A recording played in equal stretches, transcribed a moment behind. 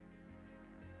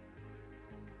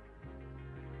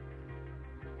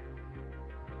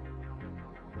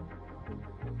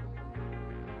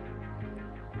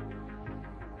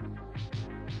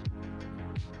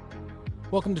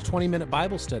Welcome to 20-Minute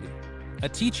Bible Study, a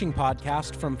teaching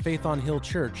podcast from Faith on Hill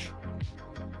Church.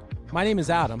 My name is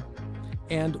Adam,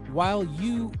 and while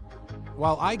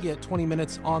I get 20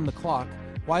 minutes on the clock,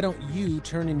 why don't you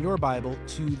turn in your Bible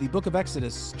to the book of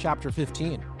Exodus, chapter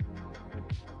 15.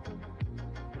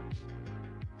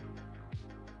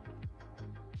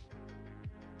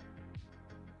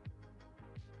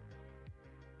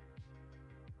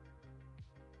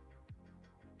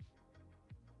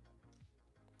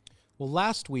 Well,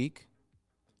 last week,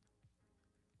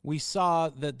 we saw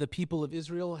that the people of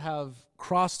Israel have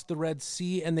crossed the Red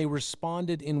Sea and they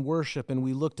responded in worship, and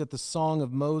we looked at the song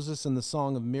of Moses and the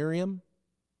song of Miriam.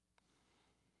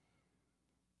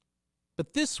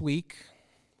 But this week,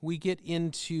 we get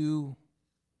into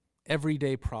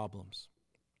everyday problems.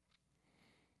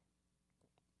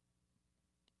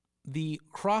 The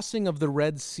crossing of the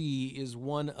Red Sea is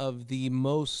one of the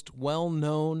most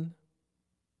well-known,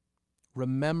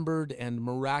 remembered, and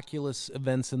miraculous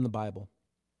events in the Bible.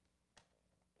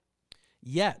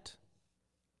 Yet,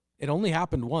 it only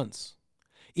happened once.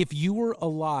 If you were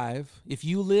alive, if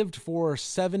you lived for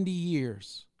 70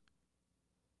 years,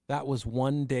 that was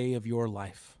one day of your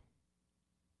life.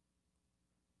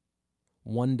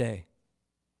 One day.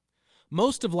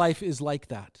 Most of life is like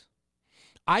that.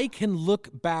 I can look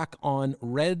back on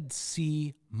Red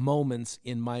Sea moments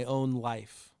in my own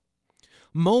life.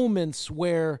 Moments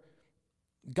where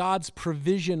God's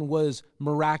provision was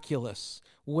miraculous,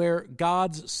 where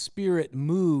God's Spirit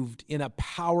moved in a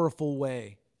powerful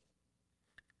way.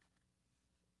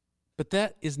 But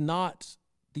that is not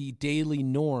the daily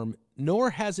norm, nor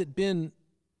has it been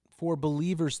for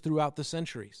believers throughout the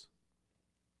centuries.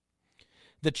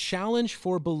 The challenge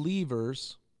for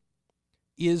believers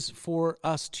is for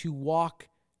us to walk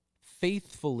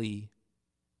faithfully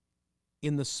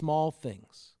in the small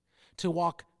things, to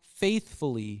walk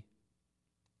faithfully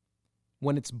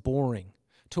when it's boring,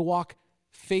 to walk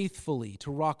faithfully,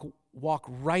 to walk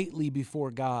rightly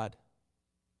before God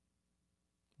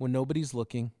when nobody's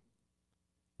looking,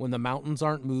 when the mountains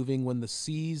aren't moving, when the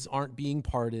seas aren't being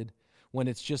parted, when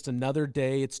it's just another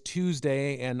day, it's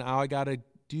Tuesday, and now I got to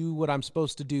do what I'm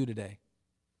supposed to do today.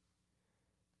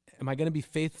 Am I going to be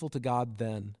faithful to God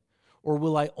then? Or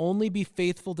will I only be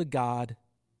faithful to God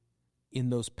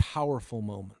in those powerful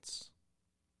moments?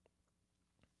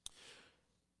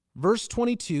 Verse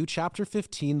 22, chapter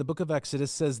 15, the book of Exodus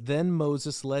says, "Then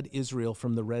Moses led Israel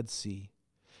from the Red Sea,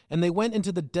 and they went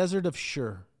into the desert of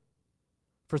Shur.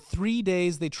 For 3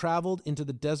 days they traveled into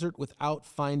the desert without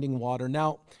finding water."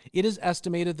 Now, it is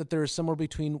estimated that there is somewhere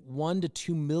between 1 to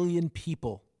 2 million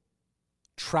people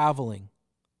traveling.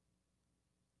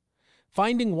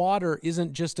 Finding water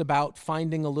isn't just about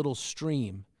finding a little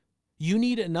stream. You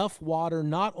need enough water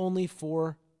not only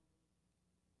for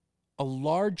a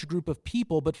large group of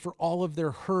people, but for all of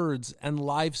their herds and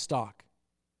livestock.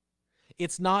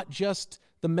 It's not just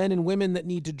the men and women that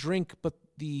need to drink, but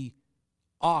the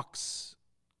ox,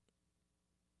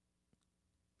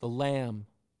 the lamb.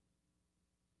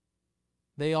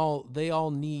 They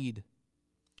all need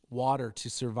water to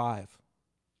survive.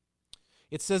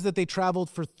 It says that they traveled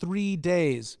for 3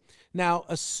 days. Now,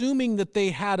 assuming that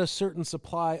they had a certain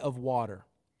supply of water,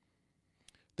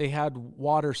 they had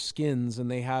water skins and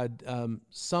they had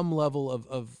some level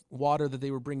of water that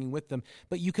they were bringing with them.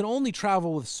 But you can only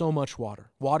travel with so much water.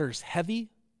 Water's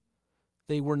heavy.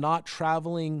 They were not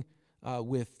traveling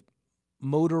with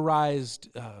motorized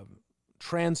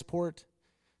transport.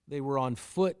 They were on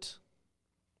foot.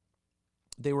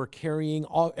 They were carrying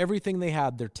everything they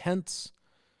had, their tents,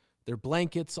 their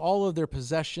blankets, all of their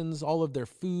possessions, all of their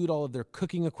food, all of their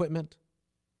cooking equipment.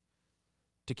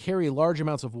 To carry large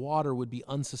amounts of water would be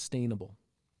unsustainable.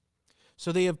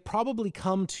 So they have probably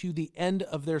come to the end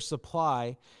of their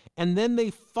supply, and then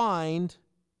they find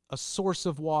a source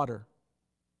of water.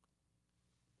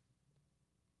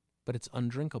 But it's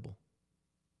undrinkable.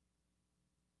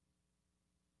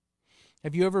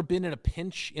 Have you ever been in a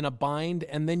pinch, in a bind,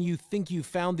 and then you think you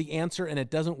found the answer and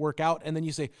it doesn't work out, and then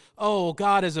you say, "Oh,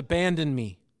 God has abandoned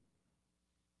me"?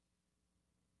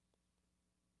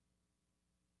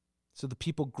 So the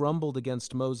people grumbled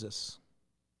against Moses,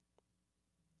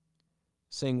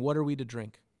 saying, "What are we to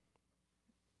drink?"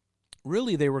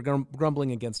 Really, they were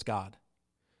grumbling against God.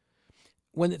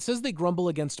 When it says they grumble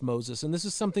against Moses, and this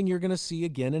is something you're going to see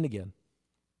again and again,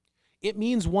 it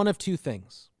means one of two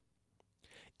things.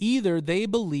 Either they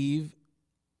believe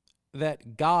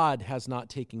that God has not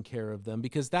taken care of them,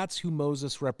 because that's who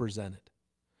Moses represented.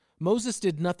 Moses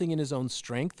did nothing in his own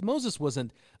strength. Moses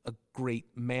wasn't a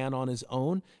great man on his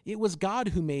own. It was God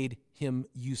who made him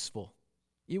useful.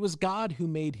 It was God who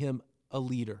made him a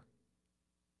leader.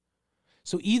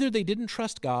 So either they didn't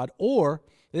trust God, or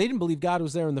they didn't believe God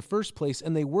was there in the first place,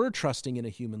 and they were trusting in a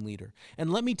human leader.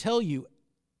 And let me tell you,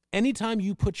 anytime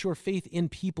you put your faith in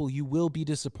people, you will be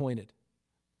disappointed.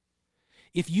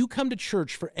 If you come to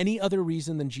church for any other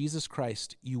reason than Jesus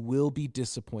Christ, you will be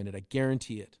disappointed. I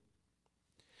guarantee it.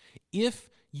 If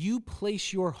you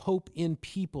place your hope in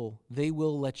people, they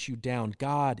will let you down.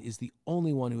 God is the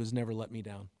only one who has never let me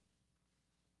down.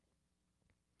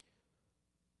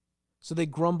 So they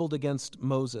grumbled against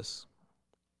Moses.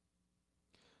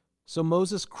 So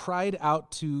Moses cried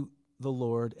out to the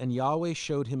Lord, and Yahweh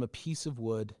showed him a piece of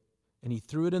wood, and he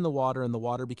threw it in the water, and the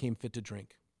water became fit to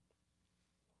drink.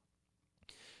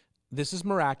 This is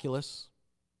miraculous.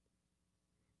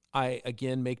 I,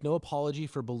 again, make no apology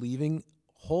for believing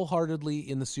wholeheartedly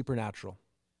in the supernatural.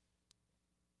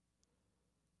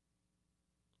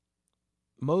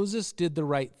 Moses did the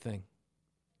right thing.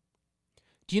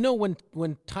 Do you know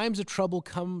when times of trouble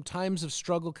come, times of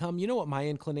struggle come, you know what my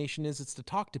inclination is? It's to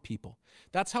talk to people.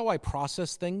 That's how I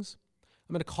process things.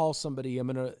 I'm going to call somebody. I'm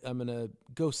going to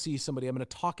go see somebody. I'm going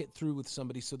to talk it through with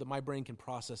somebody so that my brain can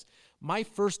process. My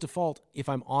first default, if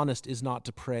I'm honest, is not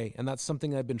to pray, and that's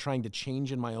something I've been trying to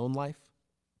change in my own life.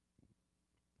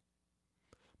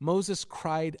 Moses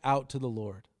cried out to the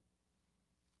Lord.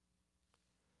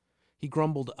 He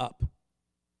grumbled up.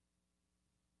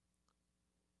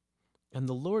 And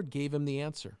the Lord gave him the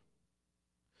answer.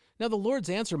 Now, the Lord's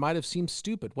answer might have seemed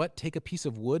stupid. What, take a piece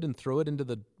of wood and throw it into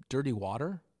the dirty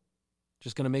water?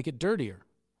 Just going to make it dirtier.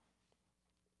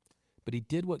 But he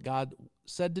did what God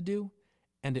said to do,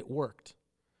 and it worked.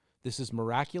 This is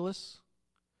miraculous.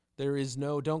 There is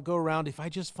no, don't go around, if I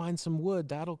just find some wood,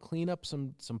 that'll clean up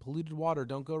some polluted water.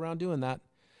 Don't go around doing that.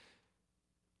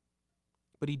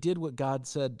 But he did what God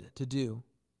said to do.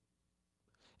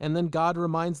 And then God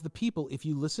reminds the people, if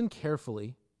you listen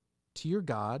carefully to your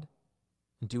God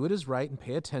and do what is right and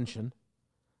pay attention,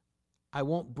 I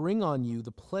won't bring on you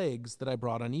the plagues that I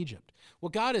brought on Egypt.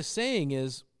 What God is saying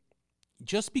is,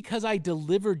 just because I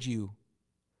delivered you,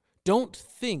 don't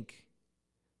think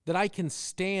that I can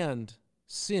stand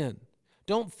sin.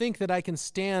 Don't think that I can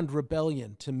stand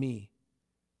rebellion to me.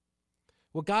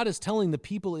 What God is telling the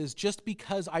people is, just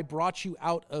because I brought you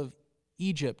out of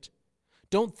Egypt,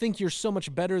 don't think you're so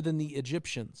much better than the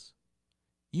Egyptians.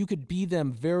 You could be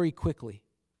them very quickly.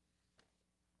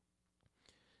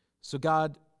 So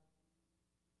God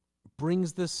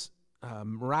brings this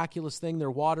miraculous thing.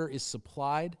 Their water is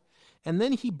supplied. And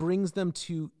then he brings them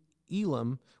to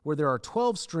Elim, where there are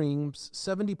 12 streams,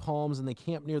 70 palms, and they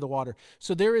camp near the water.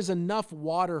 So there is enough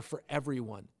water for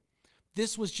everyone.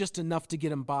 This was just enough to get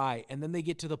them by. And then they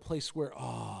get to the place where,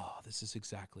 this is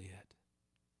exactly it.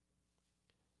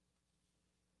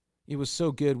 It was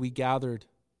so good. We gathered,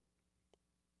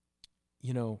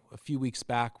 a few weeks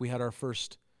back. We had our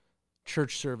first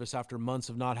church service after months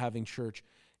of not having church.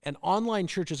 And online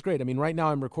church is great. I mean, right now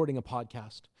I'm recording a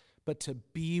podcast. But to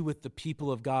be with the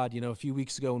people of God, a few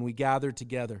weeks ago when we gathered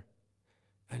together,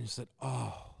 I just said,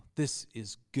 this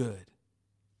is good.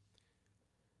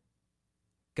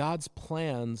 God's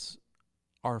plans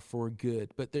are for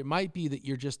good. But there might be that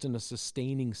you're just in a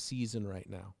sustaining season right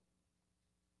now.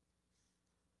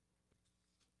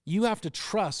 You have to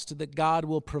trust that God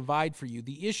will provide for you.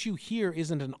 The issue here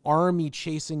isn't an army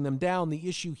chasing them down. The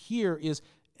issue here is,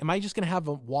 am I just going to have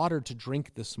water to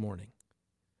drink this morning?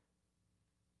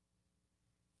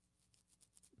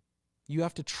 You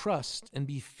have to trust and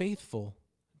be faithful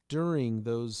during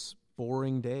those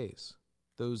boring days,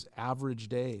 those average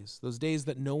days, those days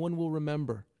that no one will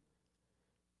remember.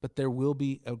 But there will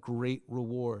be a great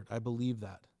reward. I believe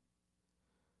that.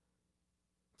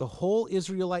 The whole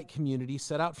Israelite community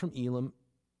set out from Elim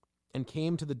and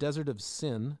came to the desert of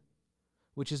Sin,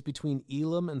 which is between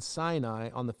Elim and Sinai,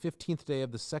 on the 15th day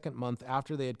of the second month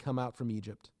after they had come out from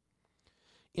Egypt.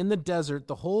 In the desert,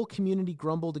 the whole community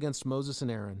grumbled against Moses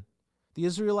and Aaron. The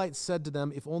Israelites said to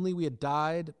them, "If only we had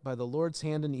died by the Lord's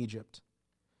hand in Egypt.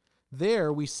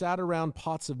 There we sat around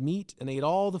pots of meat and ate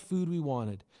all the food we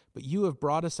wanted, but you have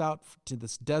brought us out to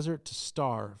this desert to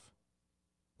starve,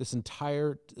 this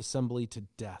entire assembly to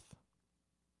death."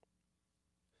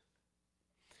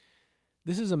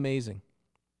 This is amazing.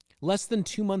 Less than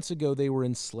 2 months ago, they were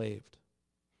enslaved.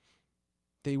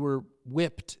 They were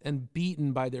whipped and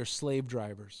beaten by their slave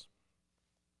drivers.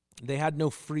 They had no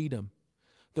freedom.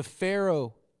 The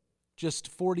Pharaoh, just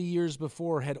 40 years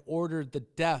before, had ordered the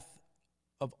death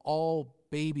of all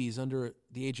babies under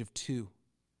the age of 2.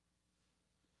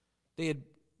 They had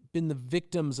been the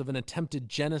victims of an attempted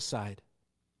genocide.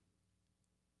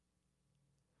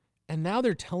 And now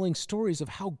they're telling stories of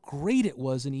how great it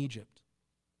was in Egypt.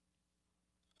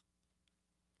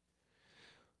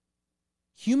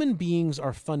 Human beings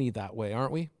are funny that way,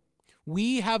 aren't we?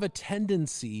 We have a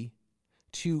tendency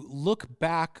to look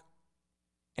back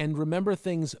and remember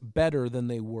things better than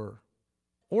they were,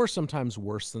 or sometimes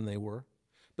worse than they were.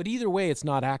 But either way, it's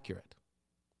not accurate.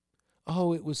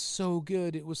 Oh, it was so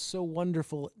good. It was so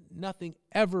wonderful. Nothing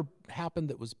ever happened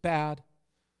that was bad.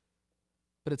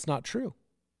 But it's not true.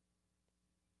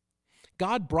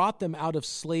 God brought them out of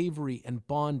slavery and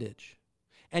bondage.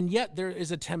 And yet there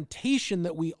is a temptation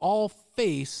that we all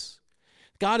face.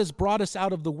 God has brought us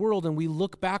out of the world, and we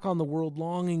look back on the world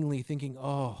longingly thinking,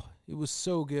 oh, it was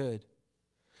so good.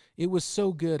 It was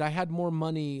so good. I had more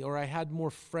money, or I had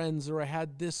more friends, or I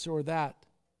had this or that.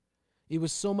 It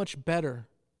was so much better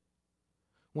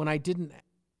when I didn't.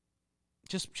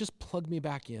 Just plug me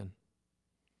back in.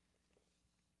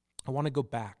 I want to go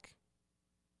back.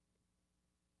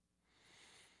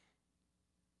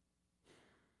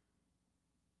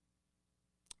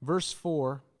 Verse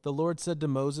 4, the Lord said to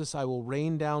Moses, I will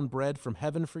rain down bread from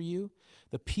heaven for you.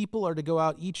 The people are to go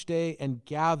out each day and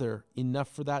gather enough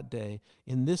for that day.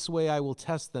 In this way I will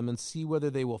test them and see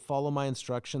whether they will follow my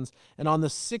instructions. And on the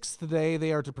sixth day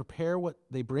they are to prepare what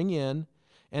they bring in,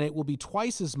 and it will be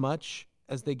twice as much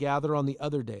as they gather on the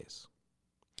other days.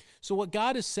 So what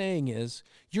God is saying is,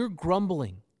 you're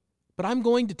grumbling, but I'm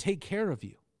going to take care of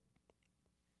you.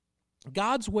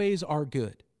 God's ways are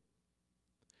good.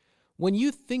 When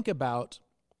you think about,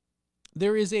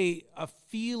 there is a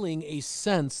feeling, a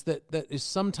sense that is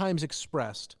sometimes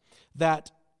expressed that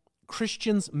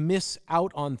Christians miss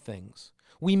out on things.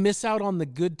 We miss out on the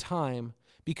good time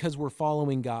because we're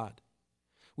following God.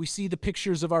 We see the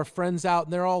pictures of our friends out,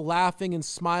 and they're all laughing and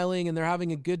smiling, and they're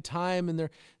having a good time, and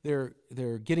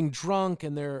they're getting drunk,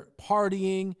 and they're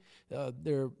partying,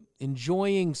 they're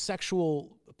enjoying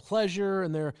sexual pleasure,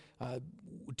 and they're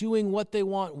doing what they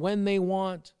want when they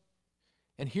want.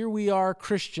 And here we are,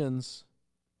 Christians,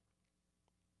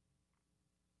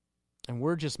 and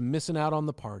we're just missing out on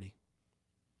the party.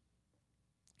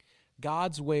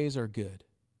 God's ways are good.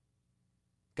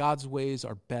 God's ways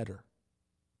are better.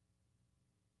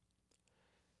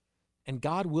 And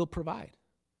God will provide.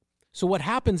 So what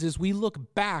happens is we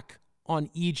look back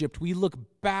on Egypt, we look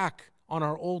back on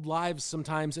our old lives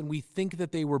sometimes, and we think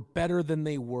that they were better than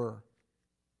they were.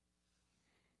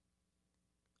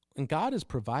 And God is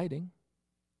providing.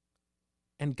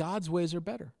 And God's ways are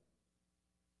better.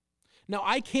 Now,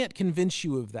 I can't convince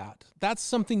you of that. That's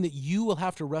something that you will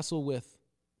have to wrestle with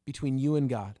between you and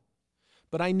God.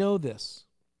 But I know this.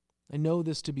 I know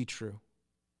this to be true.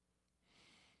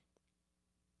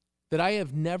 That I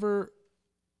have never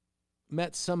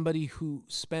met somebody who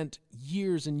spent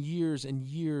years and years and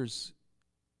years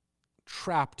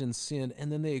trapped in sin,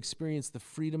 and then they experience the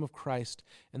freedom of Christ,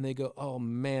 and they go, oh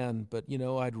man, but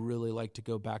I'd really like to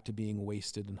go back to being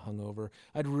wasted and hungover.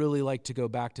 I'd really like to go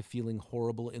back to feeling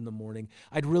horrible in the morning.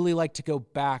 I'd really like to go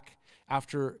back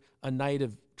after a night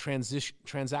of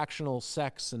transactional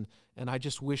sex, and I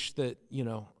just wish that,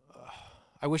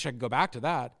 I wish I could go back to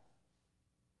that.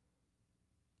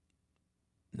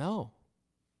 No,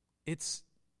 it's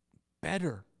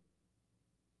better.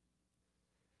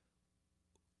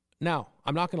 Now,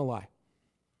 I'm not going to lie.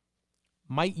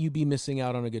 Might you be missing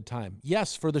out on a good time?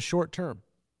 Yes, for the short term.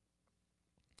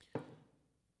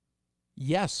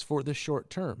 Yes, for the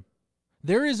short term.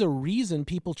 There is a reason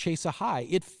people chase a high.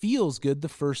 It feels good the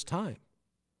first time.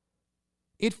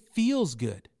 It feels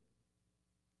good.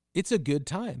 It's a good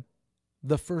time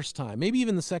the first time, maybe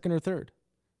even the second or third.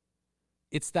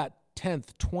 It's that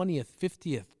 10th, 20th,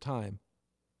 50th time.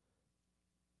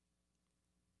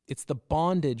 It's the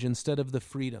bondage instead of the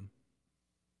freedom.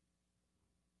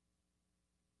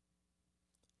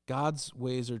 God's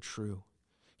ways are true.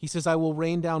 He says, I will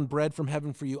rain down bread from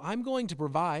heaven for you. I'm going to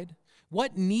provide.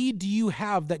 What need do you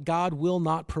have that God will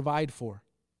not provide for?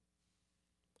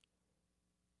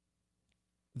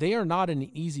 They are not in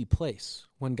an easy place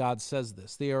when God says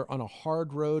this. They are on a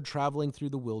hard road traveling through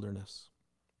the wilderness.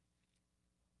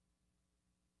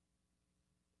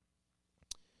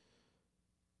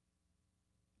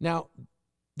 Now,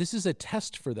 this is a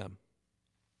test for them.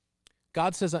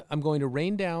 God says, I'm going to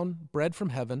rain down bread from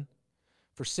heaven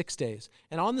for 6 days.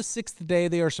 And on the sixth day,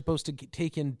 they are supposed to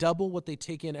take in double what they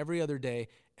take in every other day.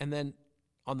 And then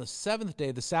on the seventh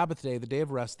day, the Sabbath day, the day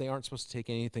of rest, they aren't supposed to take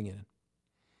anything in.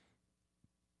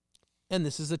 And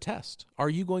this is a test. Are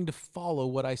you going to follow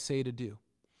what I say to do?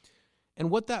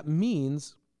 And what that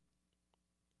means,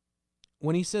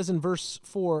 when he says in verse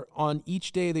 4, on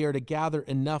each day they are to gather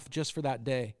enough just for that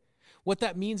day. What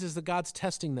that means is that God's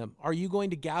testing them. Are you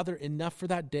going to gather enough for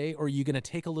that day, or are you going to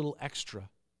take a little extra?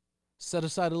 Set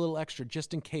aside a little extra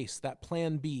just in case, that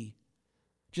plan B.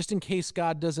 just in case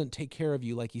God doesn't take care of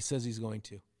you like he says he's going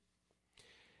to.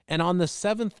 And on the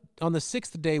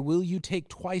 6th day, will you take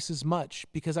twice as much?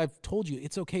 Because I've told you,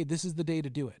 it's okay, this is the day to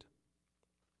do it.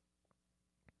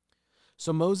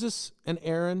 So Moses and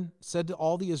Aaron said to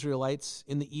all the Israelites,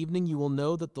 in the evening you will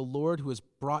know that the Lord who has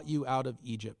brought you out of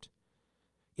Egypt.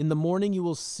 In the morning you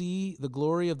will see the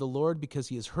glory of the Lord because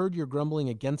he has heard your grumbling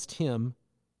against him.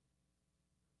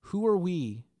 Who are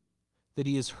we that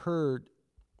he has heard?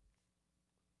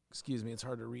 Excuse me, it's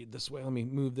hard to read this way. Let me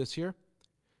move this here.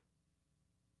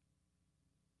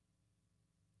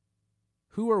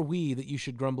 Who are we that you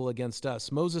should grumble against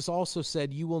us? Moses also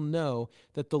said, you will know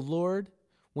that the Lord,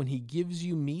 when he gives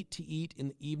you meat to eat in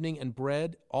the evening and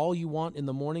bread, all you want in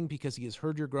the morning because he has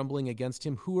heard your grumbling against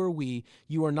him. Who are we?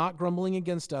 You are not grumbling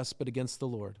against us, but against the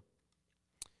Lord.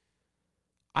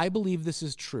 I believe this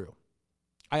is true.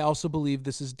 I also believe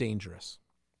this is dangerous.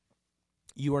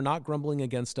 You are not grumbling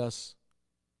against us,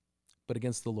 but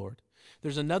against the Lord.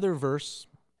 There's another verse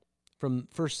from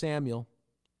 1 Samuel,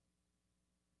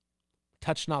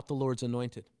 touch not the Lord's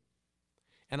anointed.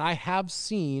 And I have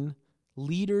seen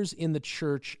leaders in the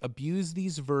church abuse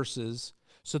these verses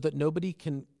so that nobody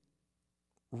can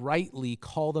rightly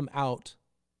call them out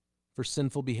for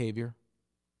sinful behavior,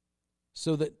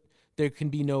 so that there can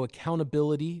be no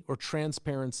accountability or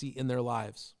transparency in their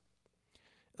lives.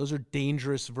 Those are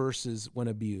dangerous verses when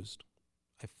abused.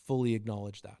 I fully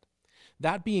acknowledge that.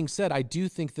 That being said, I do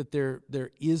think that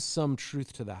there is some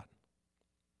truth to that.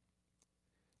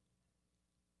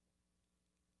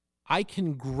 I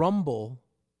can grumble,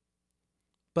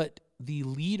 but the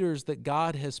leaders that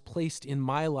God has placed in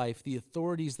my life, the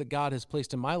authorities that God has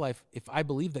placed in my life, if I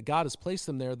believe that God has placed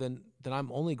them there, then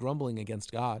I'm only grumbling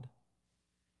against God.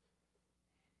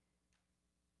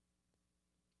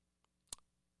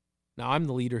 Now, I'm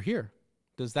the leader here.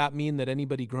 Does that mean that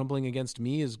anybody grumbling against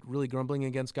me is really grumbling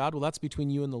against God? Well, that's between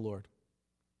you and the Lord.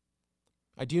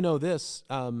 I do know this.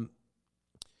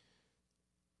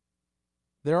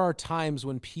 There are times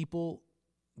when people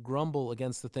grumble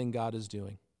against the thing God is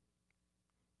doing.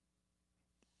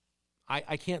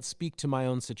 I can't speak to my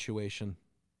own situation.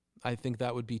 I think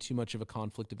that would be too much of a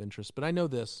conflict of interest. But I know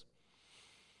this.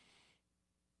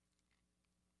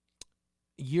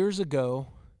 Years ago,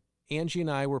 Angie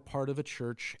and I were part of a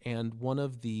church, and one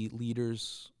of the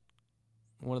leaders,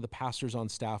 one of the pastors on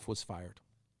staff was fired.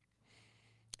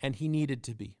 And he needed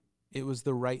to be. It was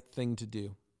the right thing to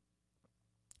do.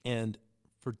 And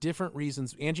for different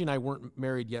reasons, Angie and I weren't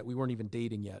married yet. We weren't even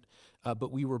dating yet.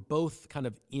 But we were both kind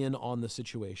of in on the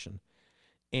situation.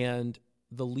 And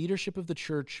the leadership of the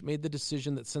church made the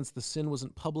decision that since the sin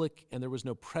wasn't public and there was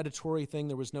no predatory thing,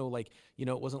 there was no it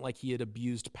wasn't like he had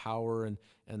abused power and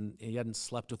he hadn't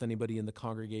slept with anybody in the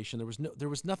congregation. There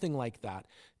was nothing like that.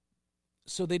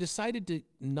 So they decided to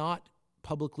not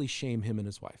publicly shame him and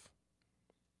his wife.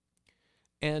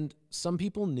 And some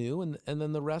people knew, and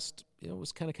then the rest,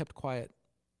 was kind of kept quiet.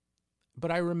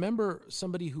 But I remember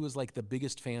somebody who was like the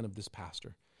biggest fan of this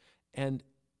pastor. And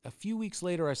a few weeks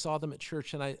later, I saw them at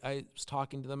church, and I was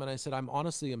talking to them, and I said,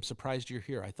 I'm surprised you're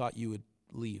here. I thought you would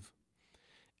leave.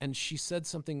 And she said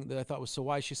something that I thought was so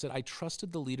wise. She said, I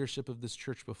trusted the leadership of this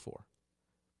church before.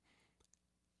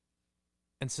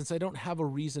 And since I don't have a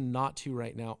reason not to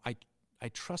right now, I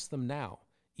trust them now,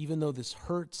 even though this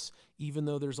hurts, even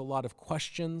though there's a lot of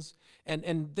questions.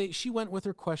 And she went with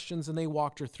her questions, and they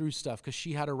walked her through stuff because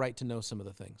she had a right to know some of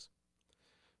the things.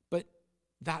 But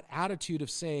that attitude of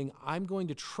saying, I'm going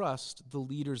to trust the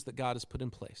leaders that God has put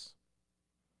in place.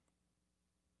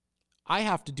 I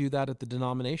have to do that at the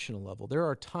denominational level. There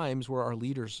are times where our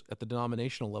leaders at the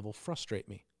denominational level frustrate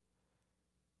me.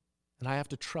 And I have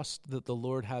to trust that the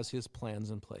Lord has his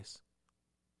plans in place.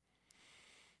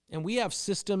 And we have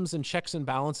systems and checks and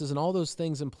balances and all those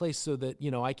things in place so that,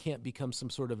 I can't become some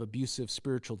sort of abusive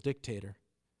spiritual dictator.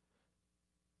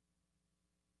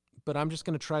 But I'm just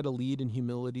going to try to lead in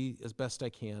humility as best I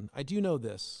can. I do know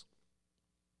this.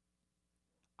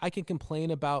 I can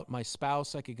complain about my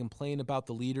spouse. I can complain about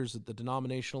the leaders at the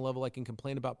denominational level. I can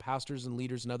complain about pastors and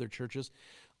leaders in other churches.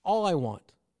 All I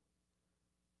want.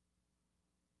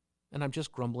 And I'm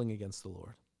just grumbling against the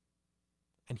Lord.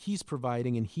 And he's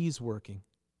providing and he's working.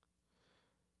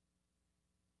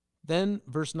 Then,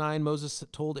 verse 9, Moses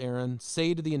told Aaron,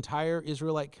 say to the entire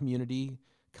Israelite community,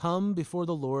 come before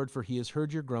the Lord, for he has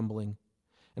heard your grumbling.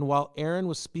 And while Aaron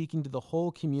was speaking to the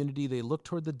whole community, they looked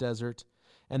toward the desert,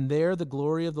 and there the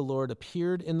glory of the Lord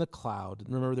appeared in the cloud.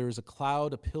 Remember, there was a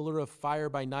cloud, a pillar of fire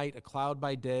by night, a cloud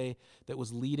by day that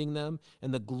was leading them,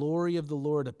 and the glory of the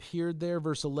Lord appeared there.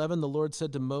 Verse 11, the Lord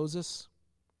said to Moses,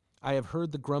 I have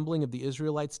heard the grumbling of the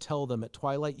Israelites. Tell them, at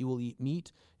twilight you will eat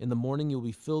meat. In the morning you will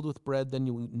be filled with bread. Then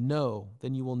you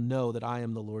will know that I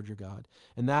am the Lord your God.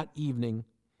 And that evening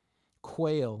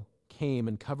quail came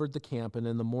and covered the camp, and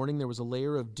in the morning there was a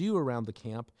layer of dew around the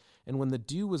camp. And when the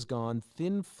dew was gone,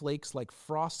 thin flakes like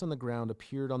frost on the ground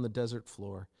appeared on the desert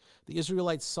floor. The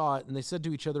Israelites saw it, and they said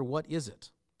to each other, "What is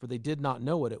it?" For they did not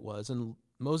know what it was. And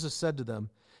Moses said to them,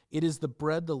 "It is the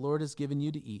bread the Lord has given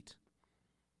you to eat.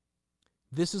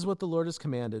 This is what the Lord has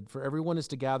commanded, for everyone is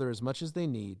to gather as much as they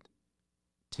need.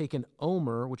 Take an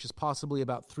omer," which is possibly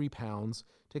about 3 pounds.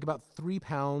 Take about 3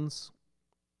 pounds,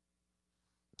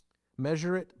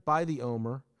 measure it by the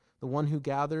omer. The one who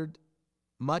gathered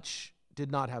much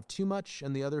did not have too much,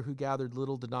 and the other who gathered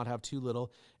little did not have too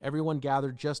little. Everyone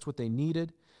gathered just what they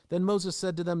needed. Then Moses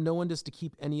said to them, "No one is to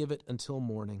keep any of it until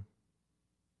morning."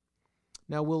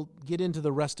 Now we'll get into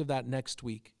the rest of that next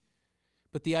week.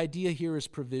 But the idea here is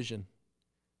provision.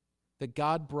 That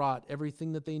God brought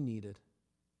everything that they needed.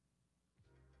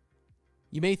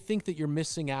 You may think that you're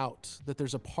missing out, that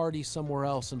there's a party somewhere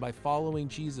else, and by following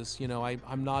Jesus,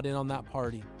 I'm not in on that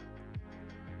party.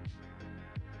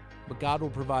 But God will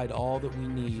provide all that we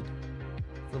need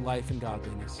for life and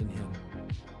godliness in Him.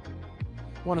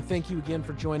 I want to thank you again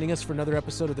for joining us for another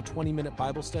episode of the 20-Minute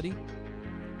Bible Study.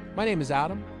 My name is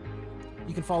Adam.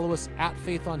 You can follow us at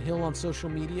Faith on Hill on social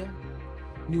media.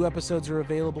 New episodes are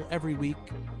available every week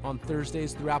on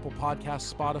Thursdays through Apple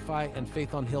Podcasts, Spotify, and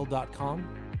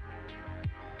faithonhill.com.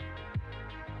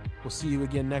 We'll see you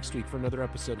again next week for another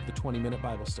episode of the 20-Minute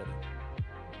Bible Study.